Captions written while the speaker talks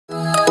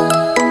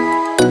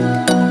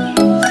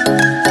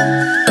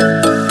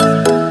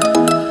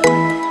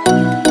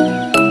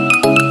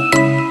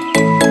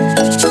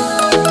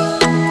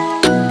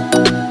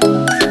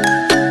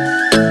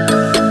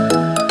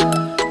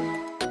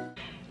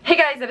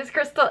it is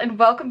Crystal and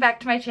welcome back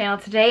to my channel.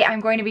 Today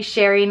I'm going to be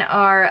sharing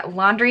our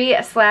laundry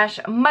slash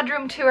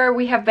mudroom tour.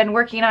 We have been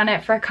working on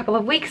it for a couple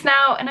of weeks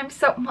now and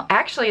well,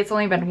 actually it's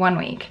only been 1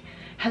 week.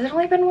 Has it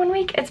only been 1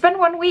 week? It's been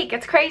 1 week,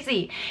 it's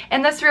crazy.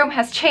 And this room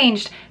has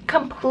changed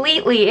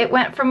completely. It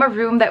went from a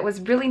room that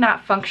was really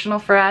not functional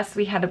for us.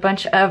 We had a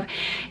bunch of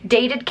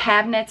dated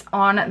cabinets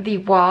on the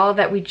wall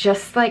that we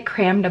just like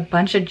crammed a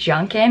bunch of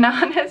junk in,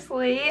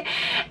 honestly.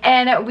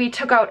 And we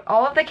took out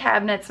all of the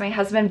cabinets. My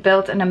husband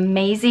built an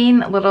amazing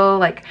little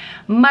like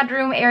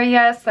mudroom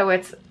area, so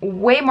it's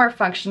way more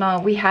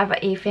functional. We have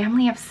a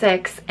family of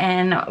 6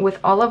 and with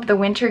all of the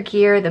winter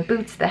gear, the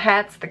boots, the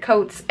hats, the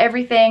coats,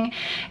 everything,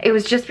 it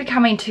was just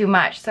becoming too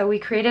much. So we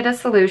created a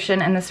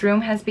solution and this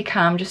room has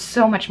become just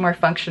so much more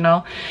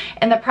functional.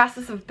 In the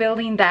process of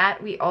building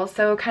that, we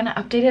also kind of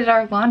updated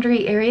our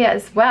laundry area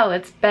as well.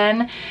 It's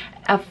been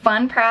a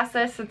fun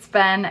process. It's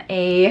been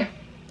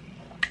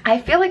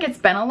I feel like it's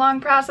been a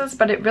long process,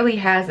 but it really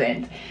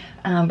hasn't.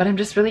 But I'm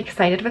just really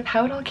excited with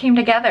how it all came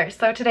together.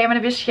 So today I'm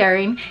going to be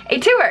sharing a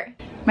tour.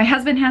 My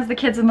husband has the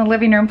kids in the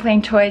living room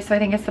playing toys, so I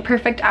think it's the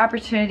perfect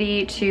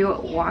opportunity to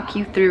walk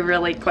you through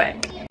really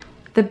quick.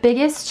 The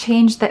biggest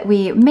change that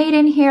we made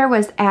in here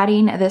was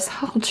adding this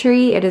hall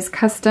tree. It is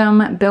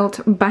custom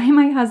built by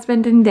my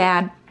husband and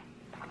dad.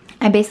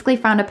 I basically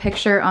found a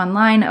picture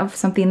online of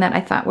something that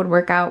I thought would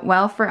work out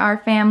well for our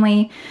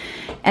family.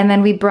 And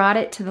then we brought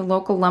it to the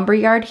local lumber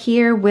yard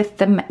here with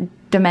the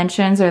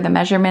dimensions or the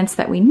measurements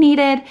that we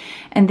needed,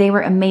 and they were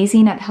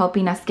amazing at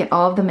helping us get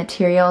all of the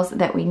materials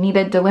that we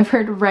needed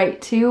delivered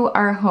right to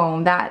our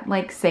home. That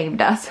like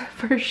saved us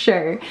for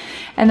sure.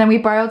 And then we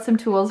borrowed some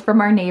tools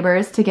from our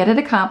neighbors to get it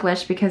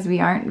accomplished because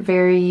we aren't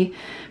very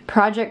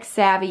project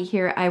savvy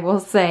here, I will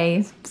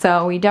say.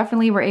 So we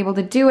definitely were able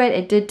to do it.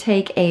 It did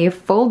take a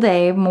full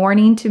day,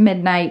 morning to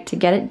midnight, to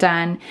get it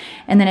done.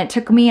 And then it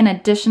took me an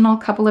additional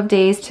couple of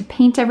days to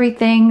paint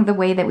everything the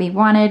way that we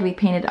wanted. We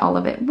painted all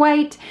of it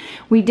white.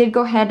 We did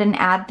go ahead and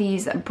add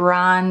these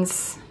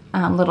bronze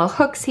little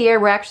hooks here.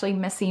 We're actually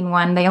missing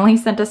one. They only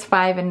sent us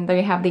 5 and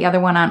they have the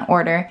other one on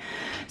order.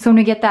 So when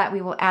we get that,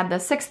 we will add the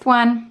 6th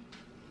one.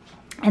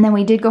 And then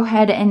we did go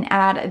ahead and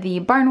add the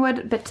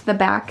barnwood bit to the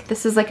back.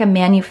 This is like a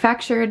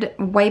manufactured,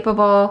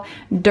 wipeable,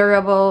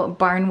 durable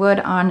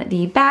barnwood on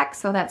the back,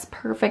 so that's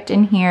perfect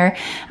in here.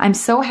 I'm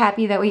so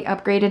happy that we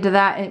upgraded to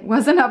that. It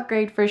was an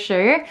upgrade for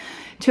sure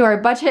to our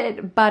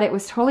budget, but it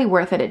was totally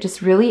worth it. It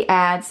just really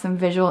adds some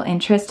visual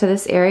interest to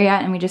this area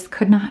and we just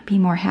could not be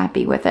more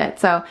happy with it.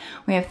 So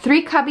we have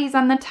 3 cubbies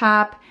on the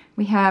top.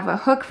 We have a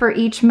hook for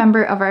each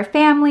member of our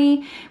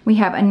family. We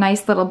have a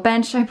nice little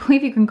bench. I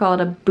believe you can call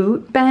it a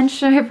boot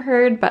bench, I've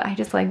heard, but I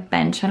just like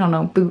bench. I don't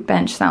know, boot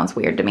bench sounds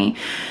weird to me.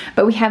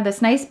 But we have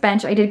this nice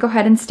bench. I did go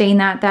ahead and stain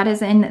that. That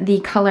is in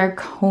the color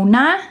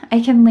Kona. I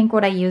can link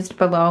what I used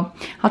below.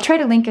 I'll try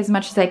to link as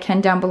much as I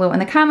can down below in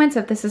the comments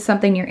if this is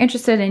something you're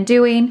interested in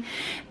doing.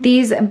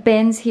 These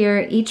bins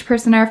here, each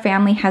person in our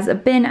family has a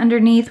bin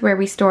underneath where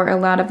we store a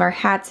lot of our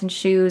hats and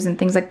shoes and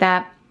things like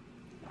that.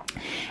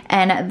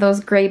 And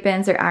those gray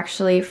bins are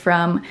actually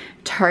from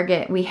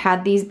Target. We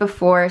had these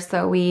before,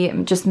 so we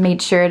just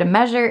made sure to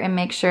measure and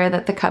make sure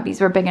that the cubbies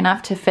were big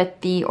enough to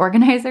fit the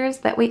organizers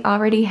that we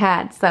already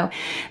had. So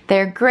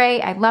they're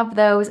gray, I love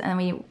those, and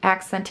we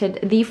accented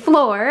the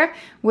floor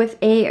with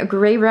a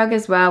gray rug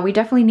as well. We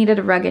definitely needed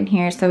a rug in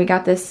here, so we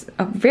got this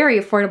a very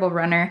affordable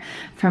runner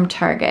from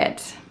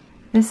Target.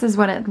 This is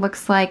what it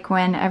looks like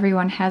when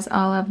everyone has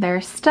all of their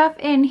stuff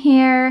in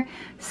here.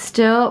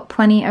 Still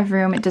plenty of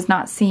room. It does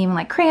not seem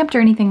like cramped or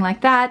anything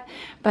like that.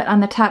 But on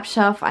the top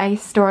shelf, I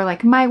store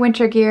like my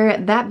winter gear.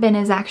 That bin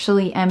is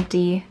actually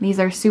empty. These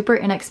are super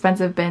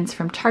inexpensive bins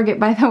from Target,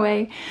 by the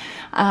way.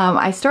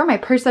 I store my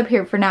purse up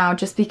here for now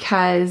just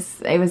because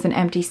it was an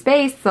empty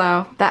space,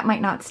 so that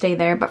might not stay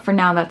there. But for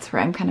now, that's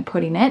where I'm kind of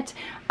putting it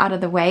out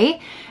of the way.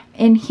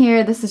 In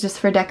here, this is just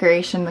for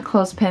decoration, the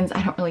clothespins,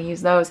 I don't really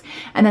use those.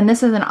 And then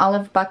this is an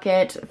olive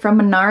bucket from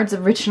Menards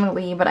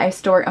originally, but I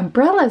store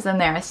umbrellas in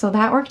there, so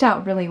that worked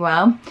out really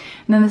well. And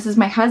then this is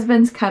my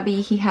husband's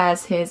cubby. He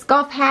has his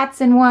golf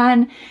hats in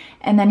one,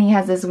 and then he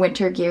has his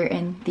winter gear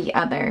in the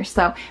other.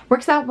 So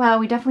works out well.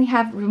 We definitely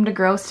have room to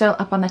grow still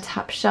up on the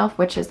top shelf,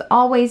 which is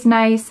always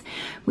nice.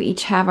 We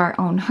each have our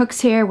own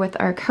hooks here with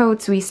our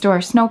coats. We store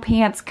snow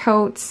pants,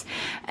 coats,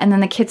 and then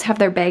the kids have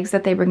their bags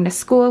that they bring to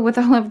school with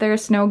all of their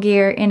snow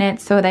gear in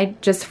it, so they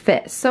just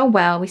fit so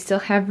well. We still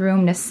have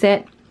room to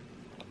sit.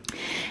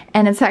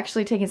 And it's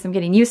actually taking some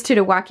getting used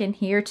to walk in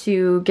here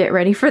to get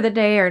ready for the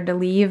day or to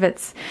leave.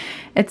 It's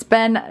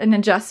been an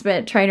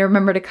adjustment trying to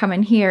remember to come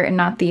in here and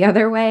not the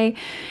other way.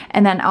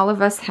 And then all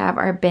of us have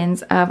our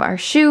bins of our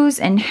shoes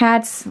and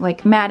hats,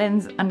 like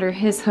Madden's under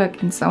his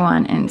hook and so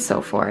on and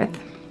so forth.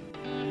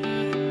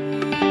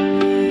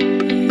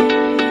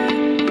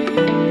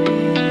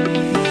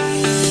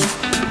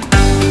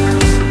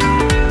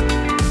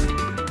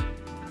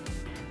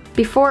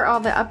 Before all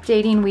the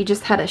updating, we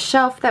just had a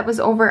shelf that was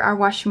over our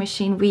washing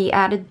machine. We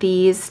added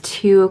these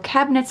 2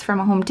 cabinets from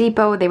Home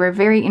Depot. They were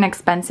very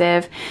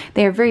inexpensive.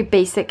 They are very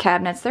basic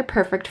cabinets. They're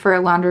perfect for a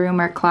laundry room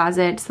or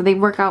closet, so they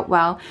work out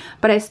well.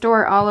 But I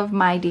store all of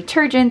my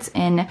detergents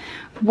in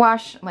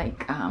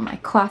my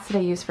cloths that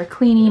I use for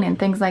cleaning and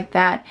things like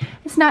that.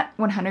 It's not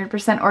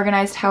 100%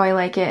 organized how I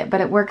like it,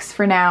 but it works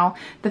for now.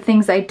 The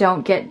things I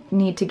don't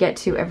need to get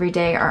to every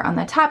day are on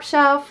the top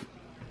shelf.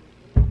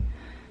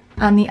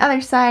 On the other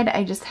side,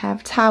 I just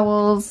have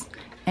towels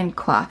and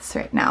cloths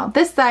right now.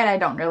 This side I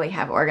don't really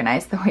have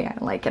organized the way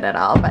I like it at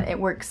all, but it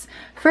works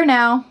for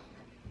now.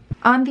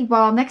 On the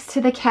wall next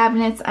to the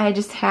cabinets, I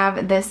just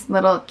have this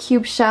little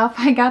cube shelf.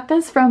 I got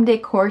this from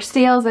Decor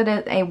Steals. It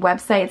is a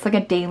website. It's like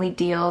a daily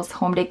deals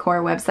home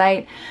decor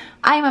website.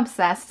 I am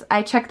obsessed.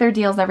 I check their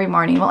deals every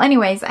morning. Well,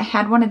 anyways, I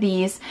had one of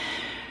these.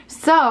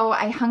 So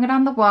I hung it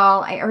on the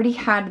wall. I already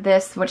had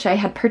this, which I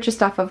had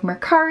purchased off of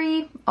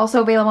Mercari,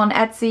 also available on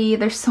Etsy.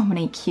 There's so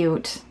many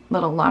cute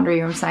little laundry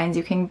room signs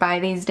you can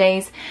buy these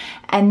days.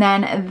 And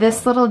then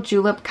this little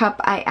julep cup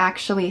I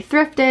actually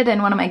thrifted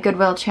in one of my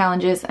Goodwill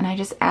challenges, and I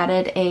just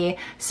added a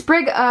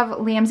sprig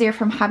of lamb's ear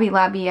from Hobby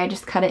Lobby. I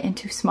just cut it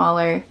into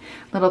smaller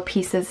little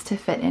pieces to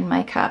fit in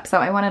my cup. So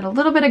I wanted a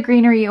little bit of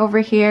greenery over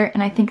here,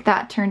 and I think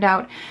that turned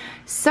out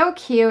so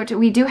cute.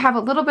 We do have a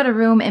little bit of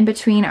room in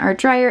between our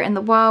dryer and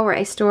the wall where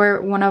I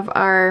store one of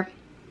our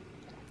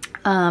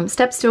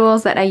step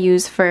stools that I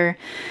use for,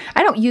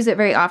 I don't use it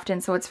very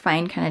often, so it's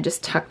fine, kind of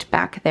just tucked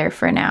back there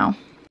for now.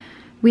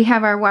 We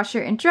have our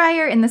washer and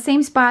dryer in the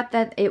same spot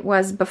that it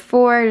was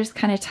before, just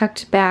kind of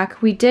tucked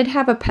back. We did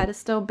have a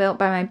pedestal built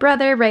by my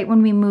brother right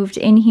when we moved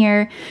in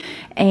here,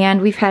 and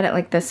we've had it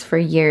like this for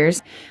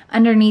years.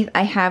 Underneath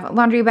I have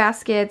laundry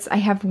baskets. I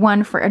have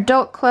one for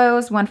adult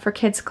clothes, one for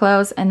kids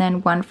clothes, and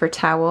then one for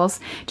towels,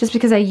 just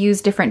because I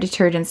use different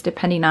detergents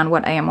depending on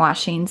what I am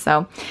washing.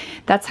 So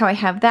that's how I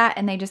have that,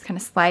 and they just kind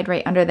of slide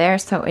right under there,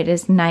 so it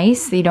is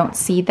nice. You don't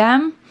see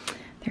them.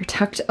 They're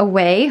tucked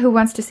away. Who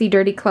wants to see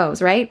dirty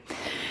clothes, right?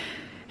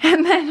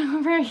 And then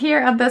over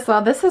here on this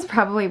wall, this is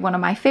probably one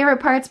of my favorite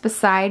parts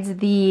besides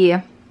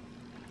the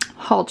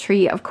haul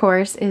tree, of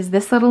course, is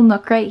this little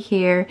nook right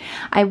here.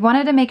 I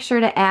wanted to make sure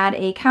to add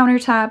a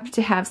countertop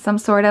to have some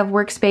sort of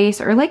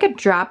workspace, or like a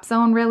drop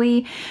zone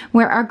really,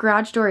 where our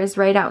garage door is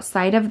right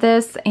outside of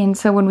this, and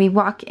so when we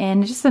walk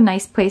in, it's just a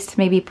nice place to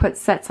maybe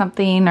set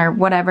something or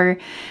whatever.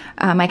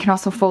 I can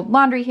also fold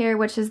laundry here,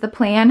 which is the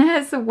plan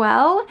as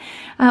well,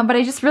 but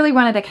I just really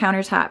wanted a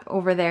countertop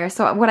over there.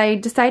 So what I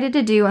decided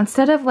to do,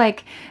 instead of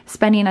like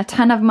spending a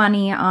ton of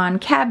money on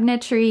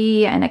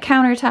cabinetry and a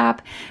countertop,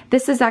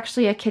 this is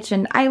actually a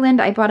kitchen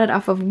island. I bought it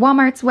off of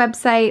Walmart's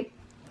website.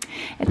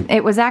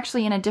 It was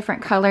actually in a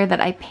different color that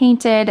I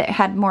painted. It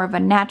had more of a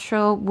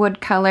natural wood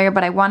color,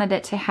 but I wanted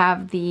it to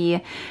have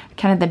the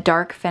kind of the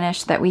dark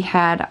finish that we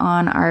had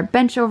on our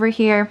bench over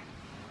here,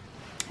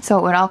 so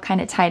it would all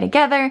kind of tie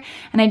together.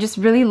 And I just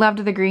really loved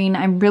the green.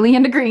 I'm really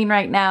into green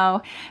right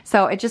now,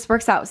 so it just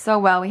works out so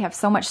well. We have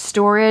so much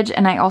storage,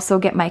 and I also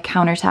get my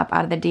countertop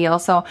out of the deal.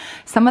 So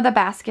some of the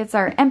baskets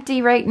are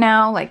empty right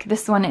now. Like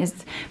this one is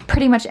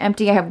pretty much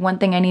empty. I have one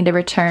thing I need to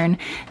return.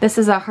 This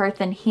is a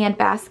hearth and hand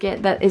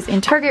basket that is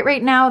in Target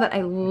right now that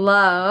I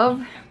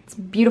love. It's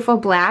beautiful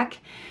black.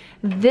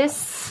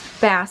 This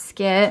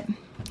basket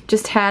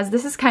just has,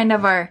 this is kind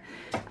of our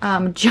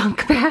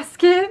junk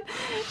basket.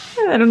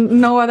 I don't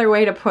know other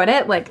way to put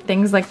it, like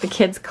things like the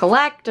kids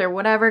collect or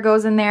whatever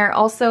goes in there.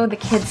 Also the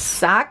kids'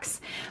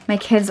 socks. My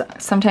kids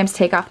sometimes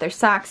take off their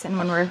socks, and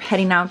when we're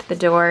heading out the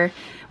door,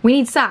 we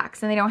need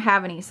socks and they don't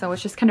have any, so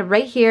it's just kind of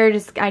right here.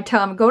 Just I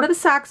tell them, go to the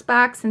socks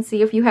box and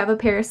see if you have a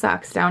pair of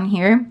socks down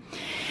here.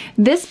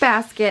 This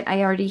basket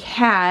I already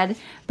had,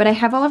 but I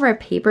have all of our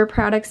paper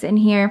products in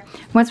here.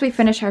 Once we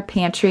finish our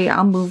pantry,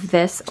 I'll move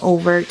this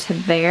over to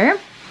there.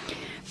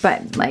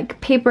 But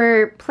like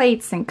paper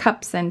plates and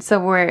cups and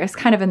silverware is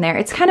kind of in there.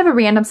 It's kind of a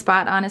random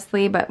spot,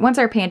 honestly, but once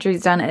our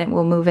pantry's done, it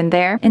will move in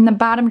there. In the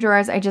bottom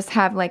drawers, I just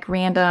have like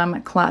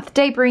random cloth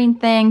diapering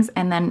things,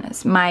 and then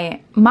my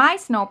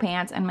snow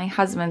pants and my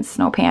husband's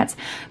snow pants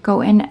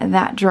go in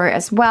that drawer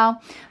as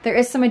well. There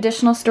is some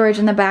additional storage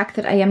in the back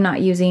that I am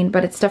not using,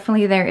 but it's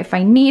definitely there if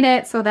I need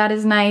it, so that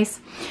is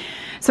nice.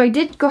 So I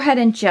did go ahead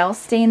and gel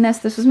stain this.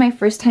 This was my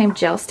first time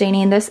gel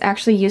staining. This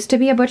actually used to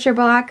be a butcher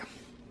block,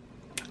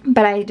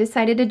 but I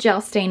decided to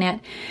gel stain it.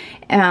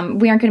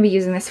 We aren't going to be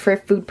using this for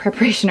food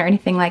preparation or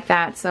anything like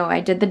that, so I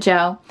did the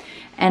gel,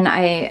 and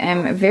I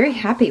am very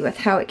happy with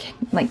how it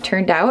like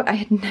turned out. I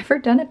had never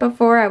done it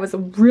before. I was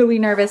really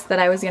nervous that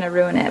I was going to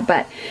ruin it,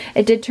 but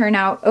it did turn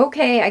out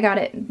okay. I got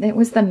it. It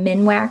was the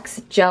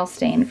Minwax gel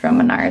stain from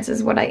Menards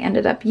is what I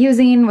ended up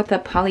using with a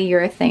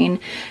polyurethane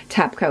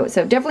top coat.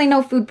 So definitely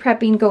no food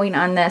prepping going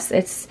on this.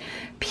 It's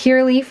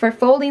purely for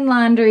folding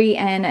laundry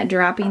and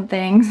dropping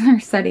things or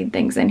setting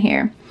things in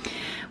here.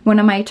 One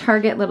of my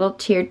Target little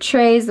tiered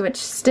trays, which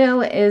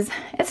still is,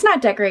 it's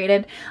not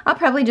decorated. I'll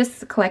probably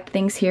just collect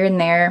things here and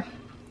there,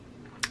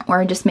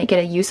 or just make it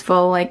a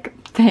useful like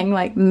thing,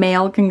 like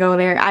mail can go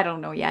there. I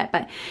don't know yet,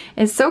 but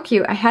it's so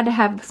cute. I had to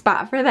have a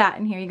spot for that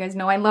in here. You guys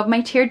know I love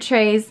my tiered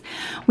trays.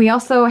 We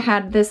also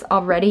had this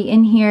already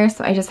in here,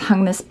 so I just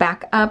hung this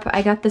back up.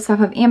 I got this off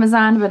of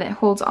Amazon, but it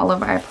holds all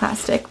of our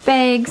plastic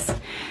bags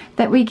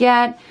that we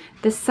get.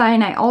 This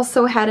sign I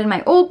also had in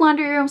my old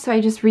laundry room, so I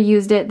just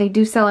reused it. They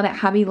do sell it at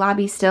Hobby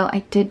Lobby still.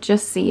 I did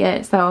just see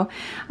it, so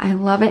I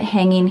love it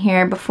hanging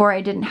here. Before I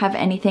didn't have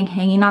anything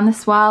hanging on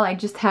this wall. I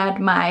just had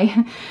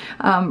my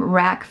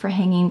rack for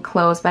hanging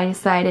clothes, but I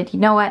decided, you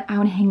know what, I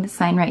want to hang the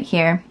sign right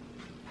here.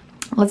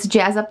 Let's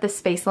jazz up this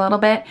space a little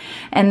bit,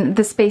 and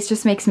the space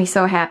just makes me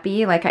so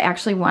happy. Like, I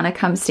actually want to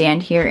come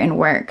stand here and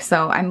work,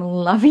 so I'm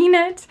loving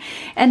it.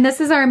 And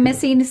this is our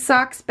missing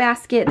socks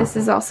basket. This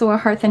is also a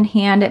Hearth and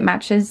Hand. It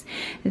matches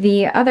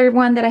the other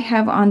one that I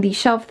have on the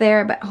shelf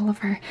there, but all of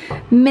our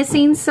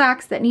missing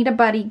socks that need a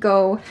buddy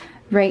go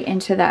right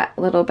into that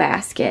little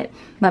basket.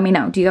 Let me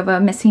know, do you have a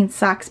missing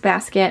socks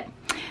basket?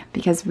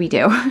 Because we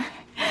do.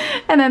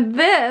 And then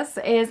this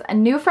is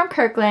new from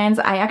Kirkland's.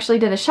 I actually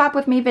did a shop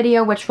with me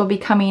video, which will be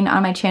coming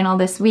on my channel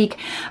this week,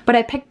 but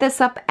I picked this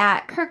up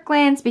at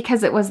Kirkland's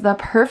because it was the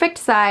perfect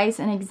size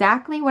and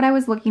exactly what I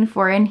was looking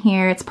for in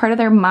here. It's part of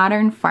their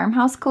modern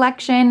farmhouse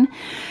collection,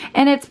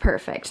 and it's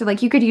perfect.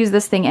 Like, you could use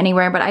this thing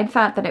anywhere, but I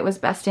thought that it was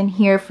best in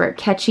here for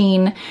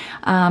catching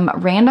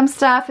random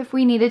stuff if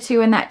we needed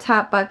to in that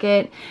top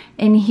bucket.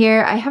 In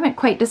here, I haven't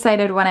quite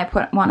decided what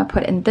I want to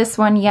put in this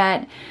one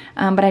yet,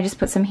 but I just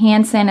put some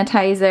hand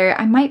sanitizer.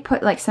 I might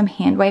put like some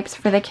hand wipes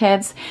for the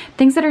kids,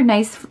 things that are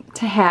nice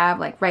to have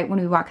like right when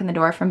we walk in the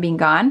door from being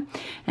gone.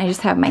 And I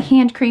just have my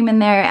hand cream in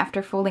there.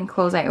 After folding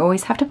clothes, I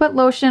always have to put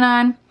lotion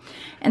on.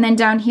 And then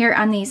down here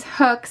on these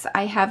hooks,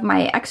 I have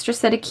my extra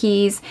set of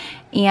keys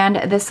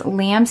and this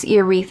lamb's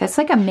ear wreath. It's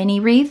like a mini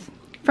wreath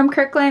from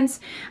Kirkland's.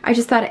 I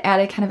just thought it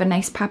added kind of a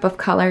nice pop of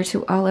color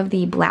to all of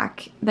the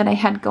black that I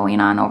had going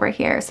on over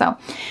here. So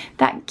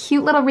that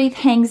cute little wreath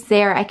hangs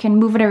there. I can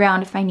move it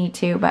around if I need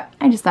to, but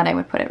I just thought I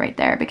would put it right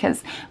there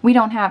because we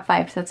don't have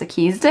 5 sets of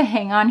keys to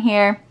hang on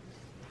here.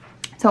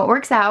 So it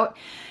works out.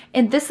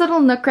 In this little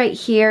nook right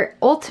here,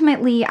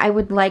 ultimately I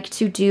would like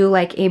to do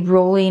like a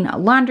rolling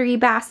laundry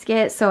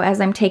basket. So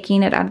as I'm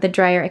taking it out of the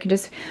dryer, I can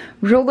just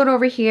roll it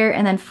over here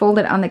and then fold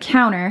it on the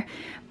counter.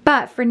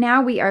 But for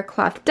now, we are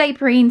cloth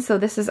diapering, so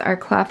this is our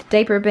cloth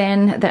diaper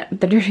bin that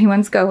the dirty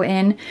ones go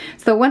in.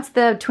 So once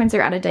the twins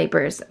are out of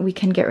diapers, we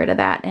can get rid of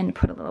that and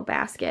put a little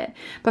basket.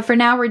 But for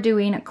now, we're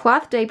doing a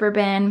cloth diaper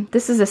bin.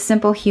 This is a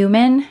Simple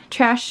Human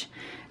trash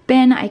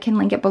bin. I can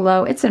link it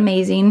below. It's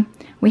amazing.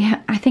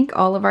 I think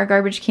all of our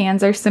garbage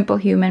cans are Simple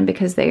Human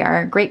because they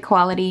are great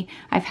quality.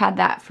 I've had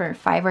that for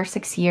 5 or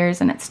 6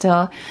 years and it's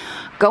still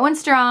going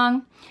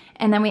strong.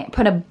 And then we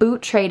put a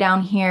boot tray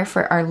down here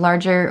for our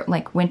larger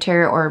like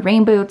winter or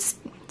rain boots.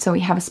 So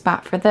we have a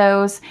spot for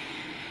those.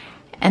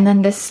 And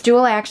then this stool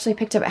I actually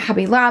picked up at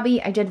Hobby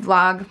Lobby. I did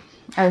vlog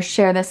or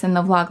share this in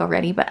the vlog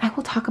already, but I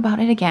will talk about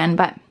it again.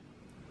 But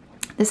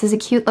this is a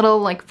cute little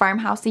like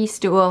farmhousey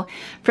stool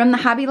from the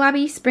Hobby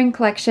Lobby spring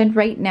collection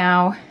right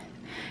now,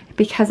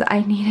 because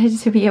I needed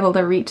to be able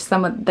to reach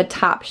some of the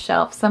top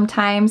shelf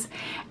sometimes.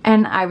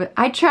 And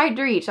I tried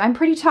to reach. I'm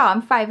pretty tall,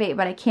 I'm 5'8",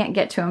 but I can't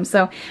get to them.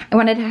 So I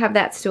wanted to have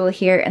that stool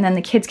here, and then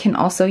the kids can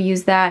also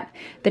use that.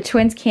 The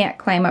twins can't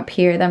climb up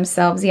here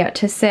themselves yet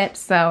to sit,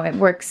 so it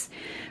works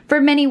for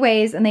many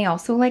ways, and they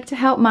also like to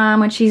help mom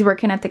when she's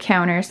working at the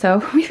counter.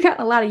 So we've got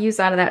a lot of use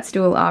out of that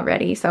stool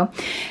already. So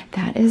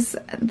that is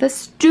the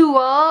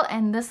stool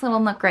and this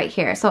little nook right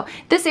here. So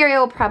this area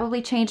will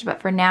probably change,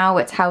 but for now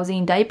it's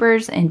housing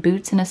diapers and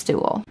boots and a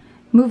stool.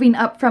 Moving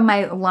up from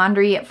my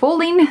laundry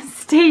folding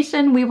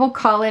station, we will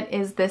call it,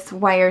 is this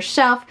wire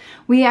shelf.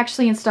 We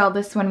actually installed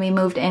this when we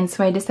moved in,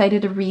 so I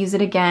decided to reuse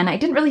it again. I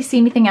didn't really see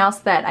anything else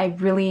that I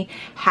really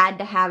had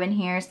to have in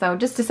here, so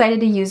just decided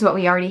to use what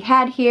we already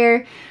had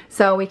here.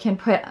 So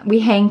we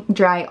hang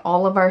dry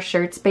all of our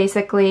shirts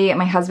basically,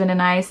 my husband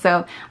and I,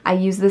 so I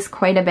use this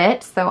quite a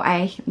bit. So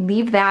I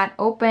leave that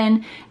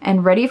open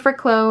and ready for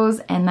clothes,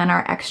 and then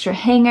our extra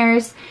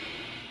hangers.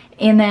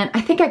 And then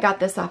I think I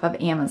got this off of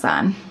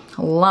Amazon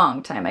a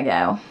long time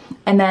ago.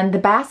 And then the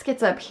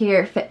baskets up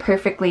here fit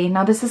perfectly.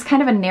 Now this is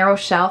kind of a narrow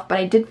shelf, but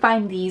I did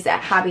find these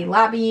at Hobby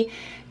Lobby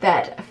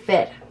that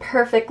fit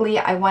perfectly.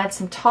 I wanted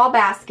some tall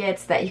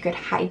baskets that you could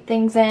hide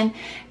things in.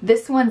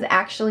 This one's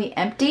actually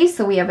empty,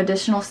 so we have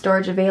additional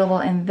storage available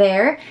in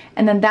there.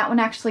 And then that one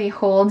actually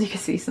holds, you can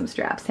see some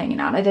straps hanging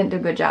out. I didn't do a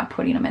good job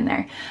putting them in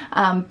there.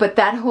 But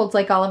that holds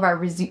like all of our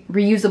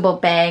reusable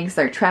bags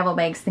or travel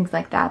bags, things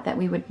like that, that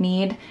we would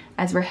need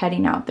as we're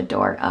heading out the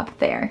door up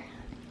there.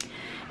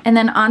 And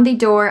then on the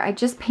door, I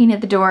just painted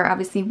the door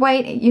obviously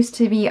white. It used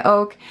to be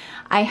oak.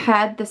 I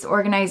had this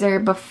organizer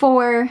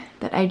before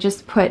that I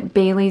just put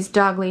Bailey's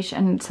dog leash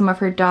and some of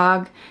her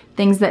dog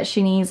things that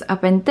she needs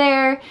up in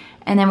there.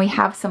 And then we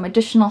have some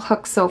additional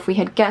hooks, so if we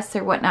had guests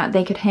or whatnot,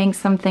 they could hang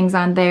some things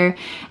on there.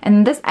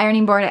 And this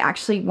ironing board I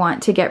actually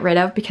want to get rid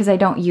of because I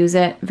don't use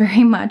it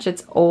very much.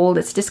 It's old,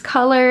 it's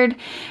discolored,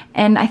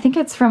 and I think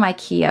it's from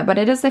IKEA, but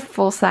it is a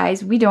full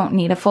size. We don't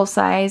need a full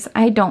size.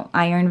 I don't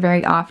iron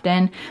very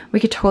often. We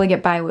could totally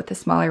get by with a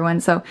smaller one,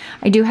 so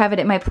I do have it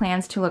in my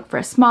plans to look for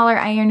a smaller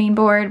ironing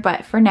board,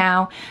 but for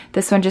now,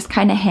 this one just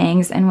kind of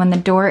hangs, and when the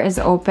door is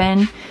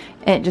open,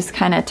 it just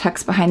kind of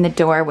tucks behind the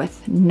door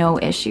with no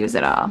issues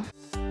at all.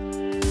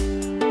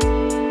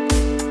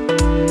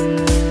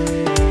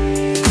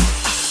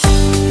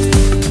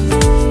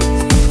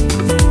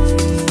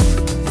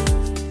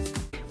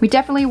 We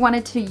definitely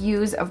wanted to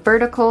use a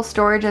vertical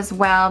storage as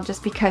well,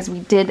 just because we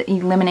did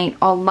eliminate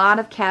a lot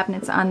of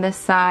cabinets on this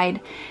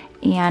side,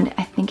 and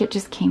I think it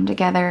just came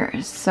together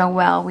so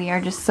well. We are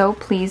just so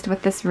pleased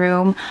with this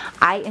room.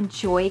 I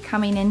enjoy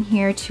coming in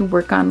here to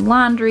work on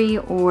laundry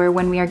or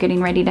when we are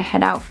getting ready to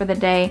head out for the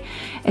day.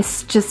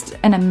 It's just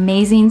an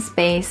amazing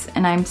space,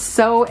 and I'm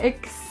so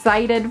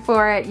excited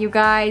for it, you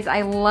guys.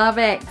 I love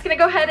it. It's gonna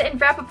go ahead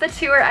and wrap up the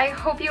tour. I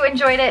hope you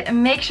enjoyed it.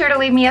 Make sure to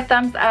leave me a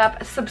thumbs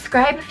up.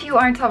 Subscribe if you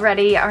aren't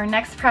already. Our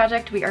next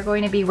project, we are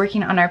going to be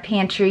working on our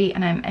pantry,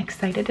 and I'm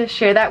excited to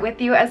share that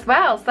with you as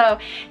well. So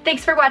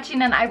thanks for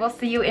watching, and I will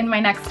see you in my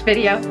next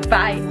video.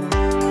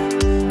 Bye.